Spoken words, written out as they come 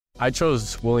I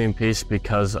chose William Peace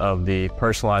because of the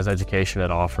personalized education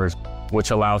it offers, which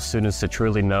allows students to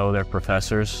truly know their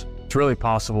professors. It's really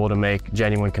possible to make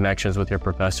genuine connections with your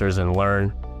professors and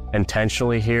learn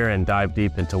intentionally here and dive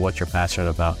deep into what you're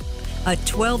passionate about. A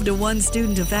 12-to-1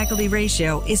 student-to-faculty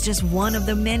ratio is just one of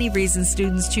the many reasons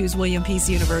students choose William Peace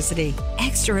University.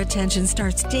 Extra attention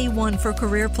starts day one for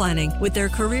career planning with their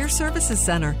Career Services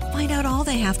Center. Find out all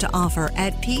they have to offer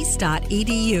at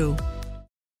peace.edu.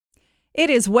 It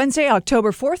is Wednesday,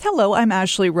 October 4th. Hello, I'm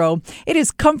Ashley Rowe. It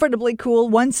is comfortably cool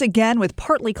once again with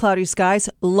partly cloudy skies,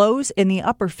 lows in the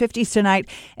upper 50s tonight.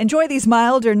 Enjoy these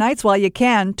milder nights while you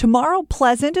can. Tomorrow,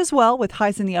 pleasant as well with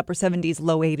highs in the upper 70s,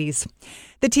 low 80s.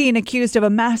 The teen accused of a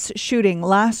mass shooting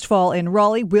last fall in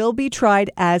Raleigh will be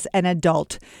tried as an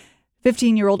adult.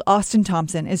 15-year-old Austin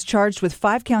Thompson is charged with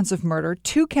 5 counts of murder,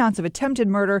 2 counts of attempted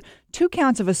murder, 2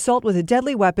 counts of assault with a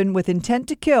deadly weapon with intent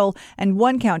to kill, and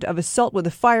 1 count of assault with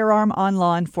a firearm on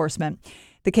law enforcement.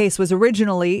 The case was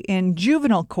originally in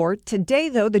juvenile court. Today,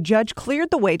 though, the judge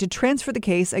cleared the way to transfer the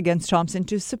case against Thompson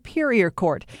to Superior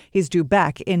Court. He's due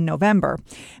back in November.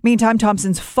 Meantime,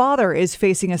 Thompson's father is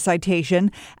facing a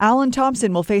citation. Alan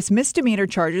Thompson will face misdemeanor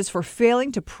charges for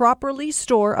failing to properly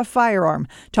store a firearm.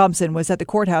 Thompson was at the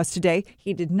courthouse today.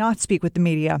 He did not speak with the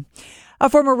media. A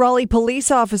former Raleigh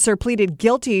police officer pleaded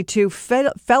guilty to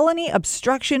felony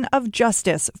obstruction of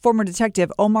justice. Former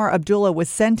Detective Omar Abdullah was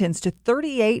sentenced to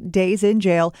 38 days in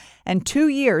jail and 2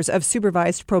 years of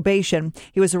supervised probation.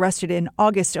 He was arrested in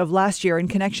August of last year in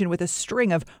connection with a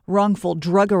string of wrongful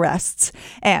drug arrests.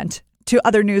 And to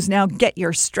other news now, get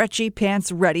your stretchy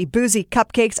pants ready. Boozy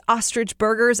cupcakes, ostrich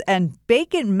burgers, and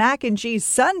bacon mac and cheese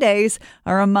sundaes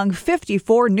are among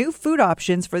 54 new food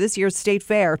options for this year's state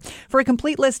fair. For a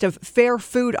complete list of fair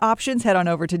food options, head on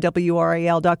over to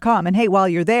WRAL.com. And hey, while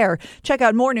you're there, check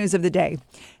out more news of the day.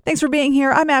 Thanks for being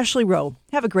here. I'm Ashley Rowe.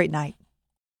 Have a great night.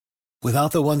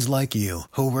 Without the ones like you,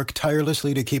 who work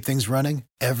tirelessly to keep things running,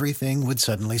 everything would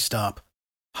suddenly stop.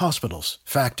 Hospitals,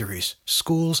 factories,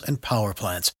 schools, and power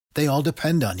plants, they all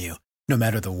depend on you. No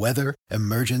matter the weather,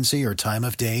 emergency, or time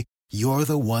of day, you're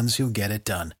the ones who get it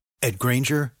done. At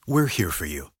Grainger, we're here for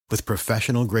you with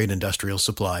professional-grade industrial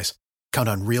supplies. Count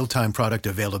on real-time product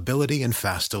availability and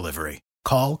fast delivery.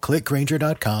 Call,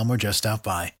 clickgrainger.com, or just stop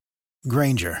by.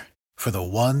 Grainger, for the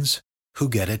ones who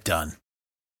get it done.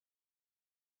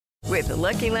 With the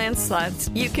Lucky Land Slots,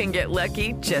 you can get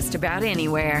lucky just about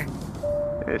anywhere.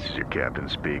 This is your captain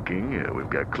speaking. We've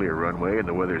got clear runway and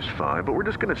the weather's fine, but we're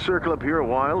just going to circle up here a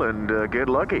while and get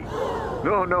lucky.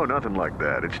 No, nothing like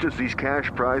that. It's just these cash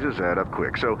prizes add up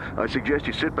quick. So I suggest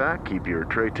you sit back, keep your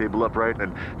tray table upright,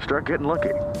 and start getting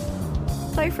lucky.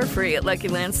 Play for free at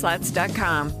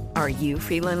LuckyLandSlots.com. Are you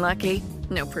feeling lucky?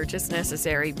 No purchase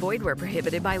necessary. Void where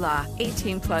prohibited by law.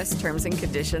 18+ terms and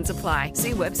conditions apply.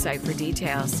 See website for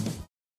details.